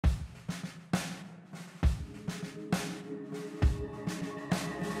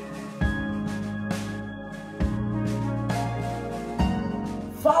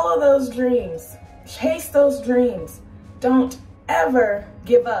follow those dreams. Chase those dreams. Don't ever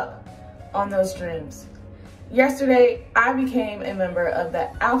give up on those dreams. Yesterday, I became a member of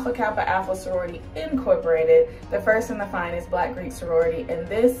the Alpha Kappa Alpha Sorority Incorporated, the first and the finest Black Greek sorority, and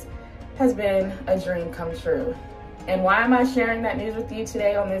this has been a dream come true. And why am I sharing that news with you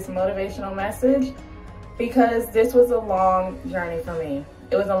today on this motivational message? Because this was a long journey for me.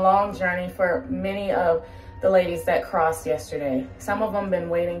 It was a long journey for many of the ladies that crossed yesterday. Some of them been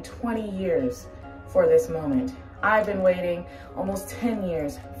waiting 20 years for this moment. I've been waiting almost 10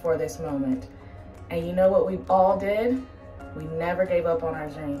 years for this moment. And you know what we all did? We never gave up on our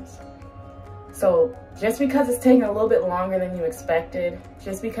dreams. So just because it's taking a little bit longer than you expected,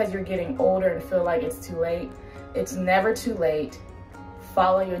 just because you're getting older and feel like it's too late, it's never too late.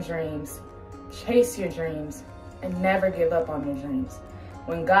 Follow your dreams, chase your dreams, and never give up on your dreams.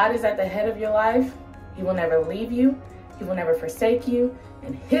 When God is at the head of your life, He will never leave you, He will never forsake you,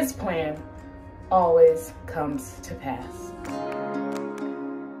 and His plan always comes to pass.